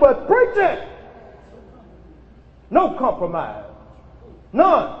about it, but preach it. No compromise.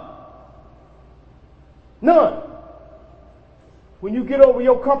 None. None. When you get over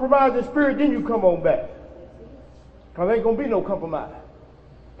your compromising spirit, then you come on back. Because there ain't going to be no compromise.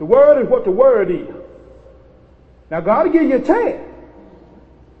 The word is what the word is. Now, God will give you a chance.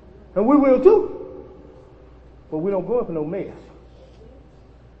 And we will too. But we don't go up in no mess.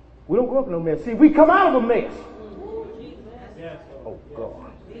 We don't go up in no mess. See, we come out of a mess. Oh,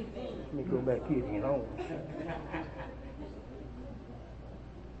 God. Let me go back here and on.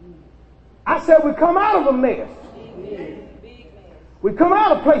 I said we come out of a mess. We come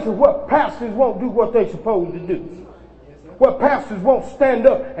out of places where pastors won't do what they're supposed to do. Where pastors won't stand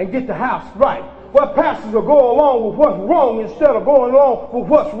up and get the house right. Where pastors will go along with what's wrong instead of going along with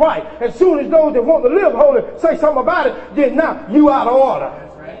what's right. As soon as those that want to live holy say something about it, then now you out of order.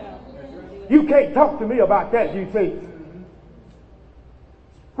 You can't talk to me about that, you see.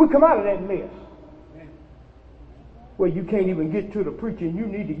 We come out of that mess. Where you can't even get to the preacher and you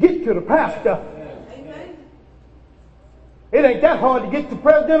need to get to the pastor. It ain't that hard to get to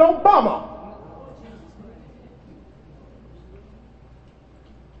President Obama.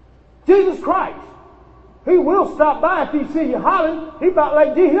 Jesus Christ. He will stop by if he see you hollering. He about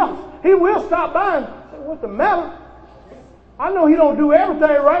like Jesus. He will stop by and say, what's the matter? I know he don't do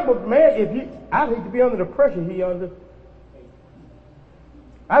everything right, but man, I'd hate to be under the pressure he under.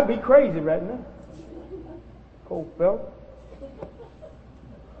 I'd be crazy right now. Cold fella.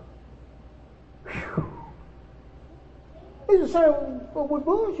 Whew. He's the same with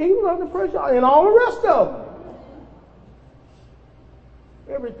Bush. He was under pressure and all the rest of them.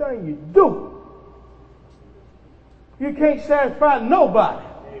 Everything you do, you can't satisfy nobody.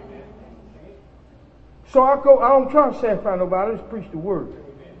 So I don't try to satisfy nobody. I just preach the word.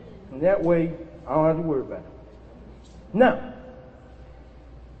 And that way, I don't have to worry about it. Now,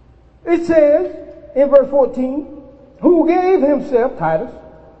 It says in verse 14, who gave himself, Titus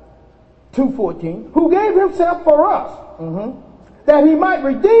 2:14, who gave himself for us, that he might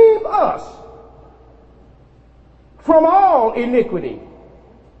redeem us from all iniquity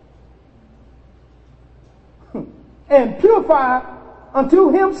and purify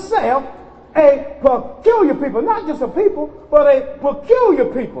unto himself a peculiar people. Not just a people, but a peculiar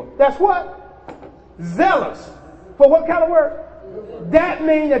people. That's what? Zealous. For what kind of work? That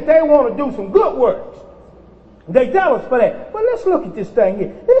means that they want to do some good works. They're zealous for that. But let's look at this thing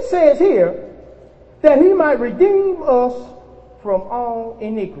here. It says here that he might redeem us from all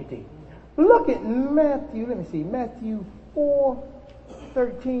iniquity. Look at Matthew. Let me see. Matthew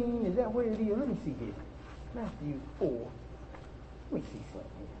 4:13. Is that where it is? Let me see here. Matthew 4. Let me see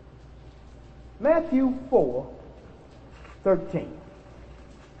something here. Matthew 4:13.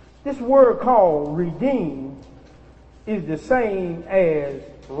 This word called redeem is the same as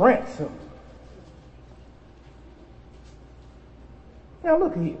ransom. Now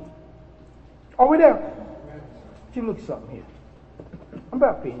look here. Are we there? Let you look at something here. I'm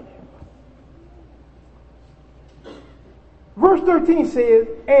about finished. Verse 13 says,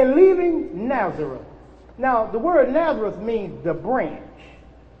 and leaving Nazareth. Now the word Nazareth means the branch.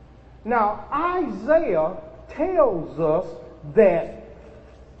 Now Isaiah tells us that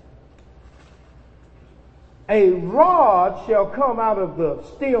a rod shall come out of the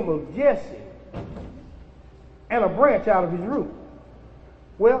stem of Jesse and a branch out of his root.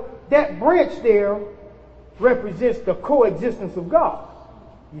 Well, that branch there represents the coexistence of God,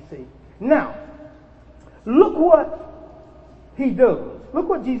 you see. Now, look what he does. Look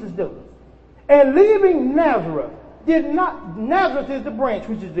what Jesus does. And leaving Nazareth, Nazareth is the branch,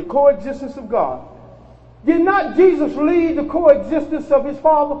 which is the coexistence of God. Did not Jesus leave the coexistence of his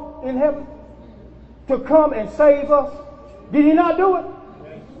Father in heaven to come and save us? Did he not do it?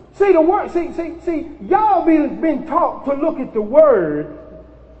 See the word. See. Y'all been taught to look at the word.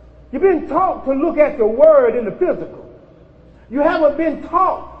 You've been taught to look at the word in the physical. You haven't been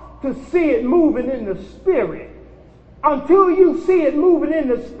taught to see it moving in the spirit. Until you see it moving in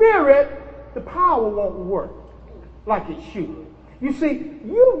the spirit, the power won't work like it should. You see,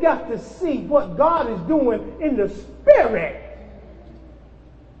 you've got to see what God is doing in the spirit.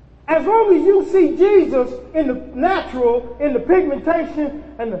 As long as you see Jesus in the natural, in the pigmentation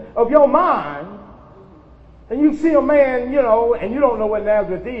of your mind, and you see a man, and you don't know what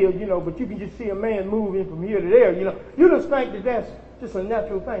Nazareth is, but you can just see a man moving from here to there, you just think that that's just a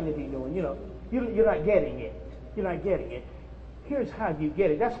natural thing that he's doing, You're not getting it. You're not getting it. Here's how you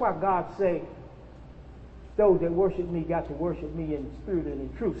get it. That's why God said, those that worship me got to worship me in spirit and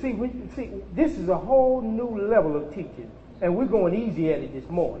in truth. See, this is a whole new level of teaching, and we're going easy at it this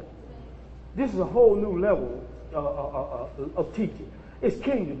morning. This is a whole new level of teaching. It's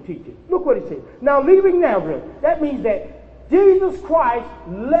kingdom teaching. Look what it says. Now, leaving Nazareth, that means that Jesus Christ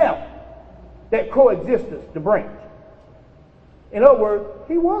left that coexistence, the branch. In other words,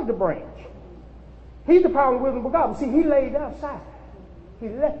 he was the branch. He's the power and wisdom of God. But see, he laid that aside. He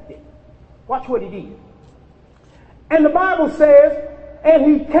left it. Watch what he did. And the Bible says, and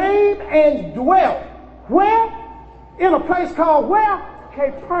he came and dwelt. Where? In a place called where?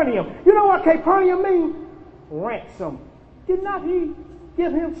 Capernaum. You know what Capernaum means? Ransom. Did not he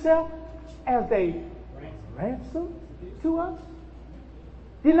give himself as a ransom to us?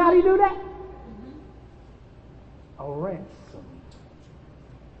 Did not he do that? A ransom.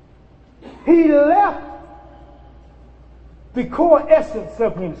 He left the core essence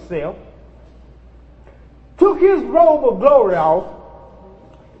of himself, took his robe of glory off,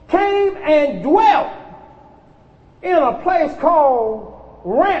 came and dwelt in a place called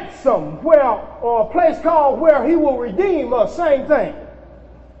ransom, or a place called where he will redeem us, same thing,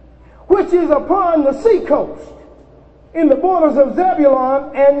 which is upon the seacoast, in the borders of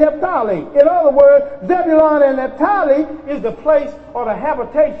Zebulun and Naphtali. In other words, Zebulun and Naphtali is the place or the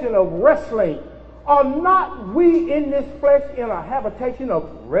habitation of wrestling. Are not we in this flesh in a habitation of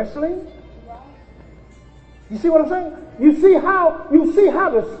wrestling? You see what I'm saying? You see how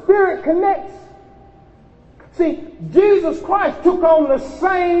the spirit connects? See, Jesus Christ took on the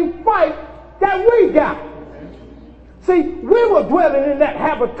same fight that we got. See, we were dwelling in that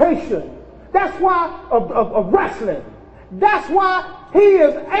habitation. That's why of wrestling. That's why he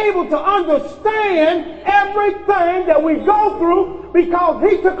is able to understand everything that we go through, because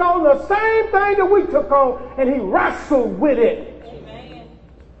he took on the same thing that we took on and he wrestled with it. Amen.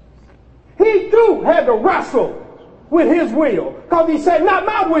 He too had to wrestle with his will, because he said, not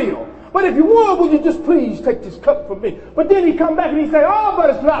my will, but if you would you just please take this cup from me? But then he come back and he said, oh,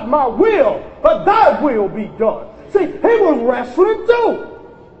 but it's not my will, but thy will be done. See, he was wrestling too.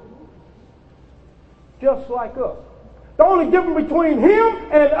 just like us. The only difference between him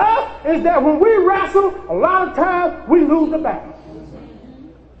and us is that when we wrestle, a lot of times we lose the battle.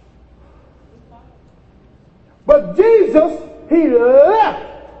 But Jesus, he left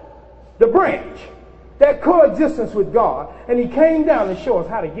the branch, that coexistence with God, and he came down to show us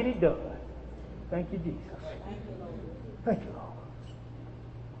how to get it done. Thank you, Jesus. Thank you,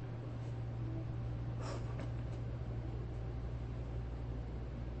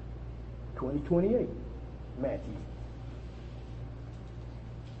 Lord. (20:28) Matthew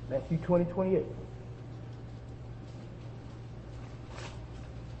 20:28.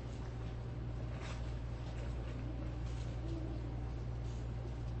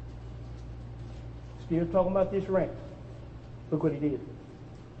 Still talking about this ransom. Look what he did.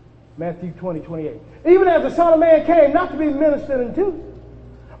 Matthew 20:28. Even as the Son of Man came not to be ministered unto,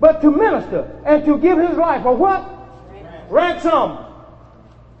 but to minister and to give his life a what? Ransom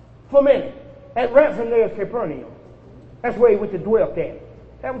for many. At ransom there's Capernaum. That's where he went to dwell at.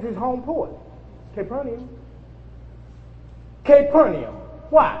 That was his home port. Capernaum. Capernaum.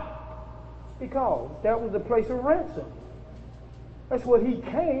 Why? Because that was the place of ransom. That's what he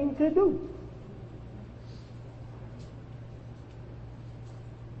came to do.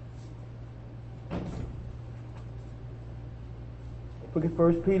 Look at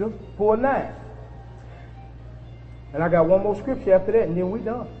 1 Peter 4:9. And I got one more scripture after that, and then we're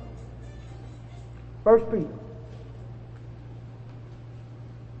done. 1 Peter.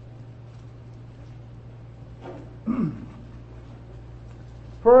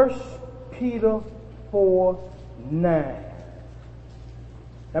 First Peter 4:9.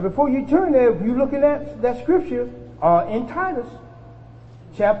 Now before you turn there, if you're looking at that scripture in Titus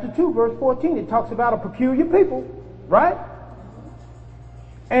chapter 2 verse 14, it talks about a peculiar people, right?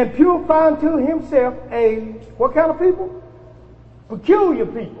 And purify unto himself a, what kind of people? Peculiar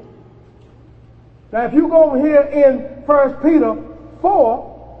people. Now if you go over here in 1 Peter 4,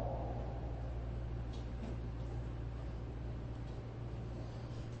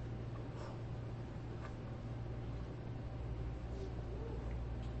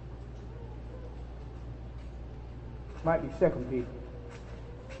 might be 2 Peter.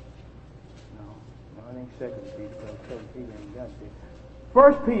 No, it ain't 2 Peter, because 2 Peter ain't got there.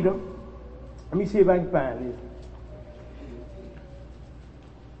 1 Peter, let me see if I can find this.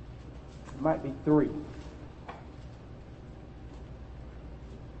 It might be 3.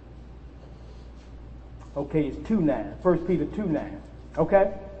 Okay, it's 2:9. 1 Peter 2:9.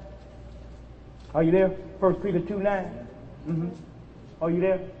 Okay? Are you there? 1 Peter 2:9? Mm-hmm. Are you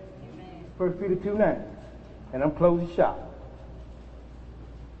there? 1 Peter 2:9. And I'm closing shop.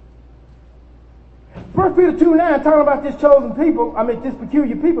 1 Peter 2:9 talking about this chosen people, this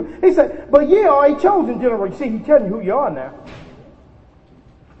peculiar people. He said, but ye are a chosen generation. See, he's telling you who you are now.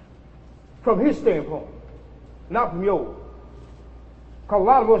 From his standpoint, not from yours. Because a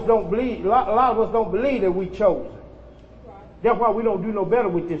lot of us don't believe that we chosen. That's why we don't do no better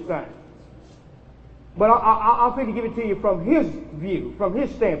with this thing. But I'll figure give it to you from his view, from his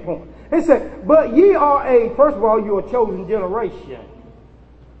standpoint. He said, but ye are first of all, you're a chosen generation.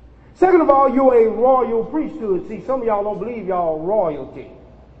 Second of all, you're a royal priesthood. See, some of y'all don't believe y'all royalty.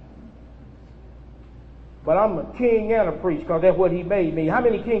 But I'm a king and a priest because that's what he made me. How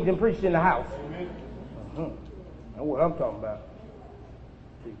many kings and priests in the house? That's what I'm talking about.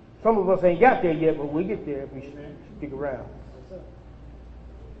 See, some of us ain't got there yet, but we'll get there if we stick around.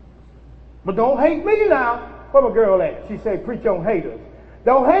 But don't hate me now. Where my girl at? She said, preach on haters.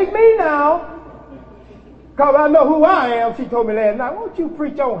 Don't hate me now. Because I know who I am. She told me last night, won't you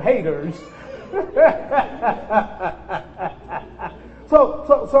preach on haters?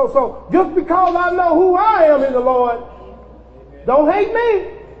 So just because I know who I am in the Lord, don't hate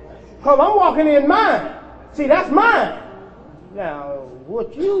me. Because I'm walking in mine. See, that's mine. Now,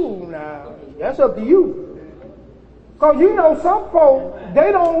 that's up to you. Because you know some folks, they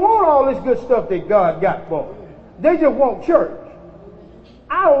don't want all this good stuff that God got for them. They just want church.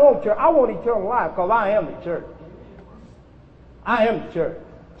 I don't want church. I want eternal life because I am the church. I am the church.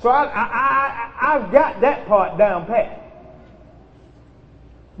 So I've got that part down pat.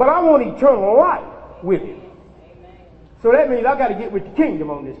 But I want eternal life with it. So that means I got to get with the kingdom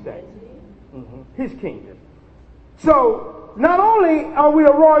on this thing. His kingdom. So not only are we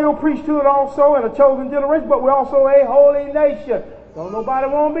a royal priesthood also and a chosen generation, but we're also a holy nation. Don't nobody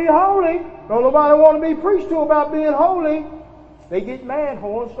want to be holy. Don't nobody want to be preached to about being holy. They get mad,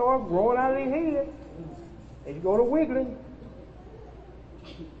 horns start growing out of their head. They go to wiggling.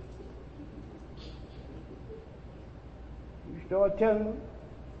 You start telling them,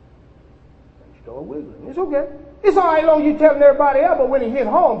 start wiggling. It's okay. It's all right as long as you're telling everybody else, but when it hit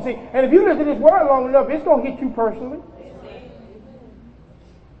home, see, and if you listen to this word long enough, it's going to hit you personally.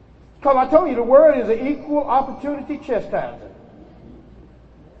 Because I told you, the word is an equal opportunity chastiser.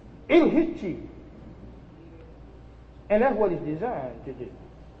 It'll hit you. And that's what it's designed to do.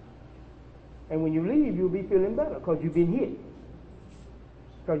 And when you leave, you'll be feeling better because you've been hit.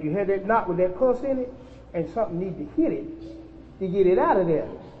 Because you had that knot with that pus in it, and something needs to hit it to get it out of there.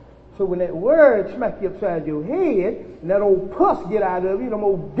 So when that word smack you upside your head, and that old pus get out of you, them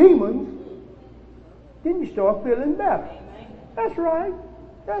old demons, then you start feeling better. That's right.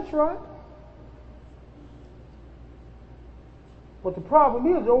 That's right. But the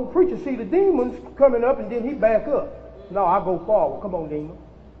problem is, the old preacher see the demons coming up, and then he back up. No, I go forward. Come on, demon.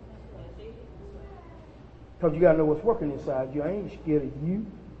 Because you got to know what's working inside you. I ain't scared of you.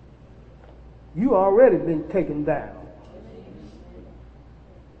 You already been taken down.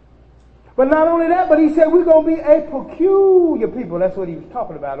 But not only that, but he said we're going to be a peculiar people. That's what he was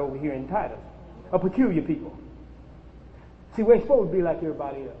talking about over here in Titus. A peculiar people. See, we ain't supposed to be like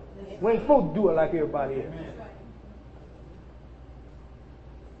everybody else. We ain't supposed to do it like everybody else.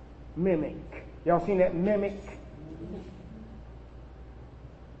 Mimic. Y'all seen that mimic?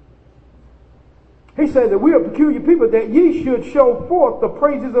 He said that we are peculiar people, that ye should show forth the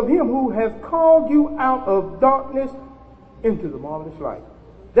praises of him who has called you out of darkness into the marvelous light.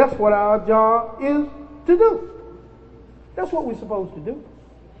 That's what our job is to do. That's what we're supposed to do.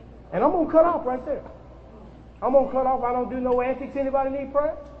 And I'm going to cut off right there. I'm going to cut off. I don't do no antics. Anybody need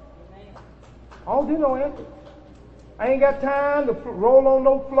prayer? I don't do no antics. I ain't got time to roll on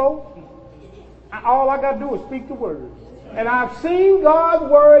no float. All I got to do is speak the word. And I've seen God's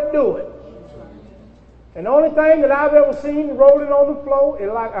word do it. And the only thing that I've ever seen rolling on the floor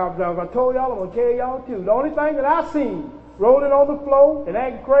is like I told y'all, I'm going to tell y'all too. The only thing that I've seen rolling on the floor and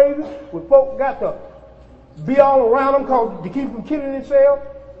acting crazy when folks got to be all around them to keep them killing themselves.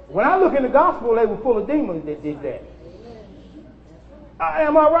 When I look in the gospel, they were full of demons that did that.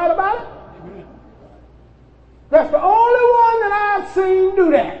 Am I right about it? That's the only one that I've seen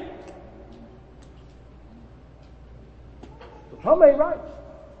do that. Some ain't right.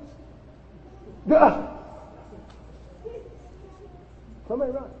 Some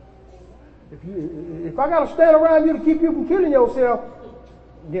ain't right. If I got to stand around you to keep you from killing yourself,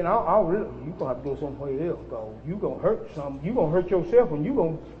 then I'll really, you're going to have to go somewhere else. Though. You're going to hurt something. You're going to hurt yourself, and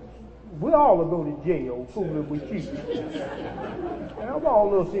we all will go to jail fooling with you. And I'm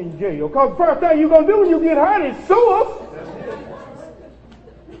all of us in jail. Because the first thing you're going to do when you get hurt is sue us.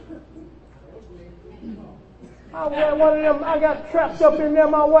 I got trapped up in there.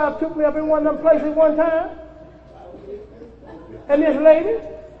 My wife took me up in one of them places one time. And this lady,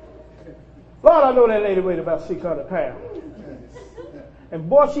 Lord, I know that lady weighed about 600 pounds. And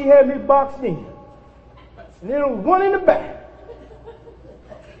boy, she had me boxed in. And there was one in the back.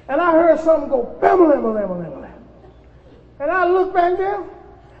 And I heard something go, bam, bam, bam, bam, bam. And I looked back there,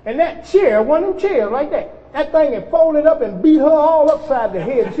 and that chair, one of them chairs like that thing had folded up and beat her all upside the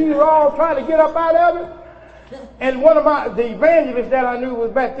head. She was all trying to get up out of it. And one of the evangelists that I knew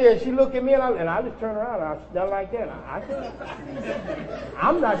was back there. She looked at me, and I just turned around. And I done like that.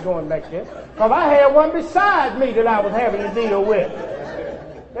 I'm not going back there. Because I had one beside me that I was having to deal with.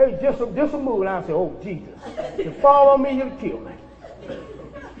 They was just a move, and I said, oh, Jesus. If you fall on me, you'll kill me.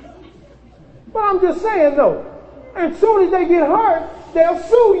 But I'm just saying, though, as soon as they get hurt, they'll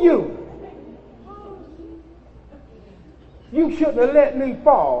sue you. You shouldn't have let me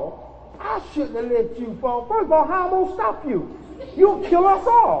fall. I shouldn't have let you fall. First of all, how am I going to stop you? You'll kill us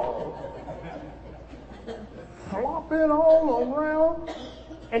all. Flopping all around.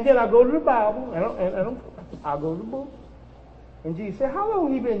 And then I go to the Bible, and I go to the book. And Jesus said, how long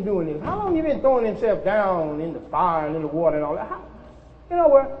have you been doing this? How long have you been throwing himself down in the fire and in the water and all that?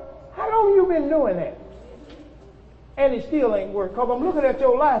 How long have you been doing that? And it still ain't working. Because I'm looking at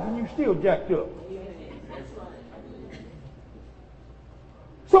your life and you still jacked up.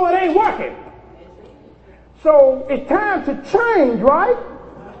 So it ain't working. So it's time to change, right?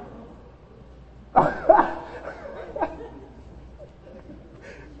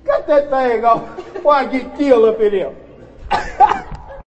 Cut that thing off before I get killed up in here.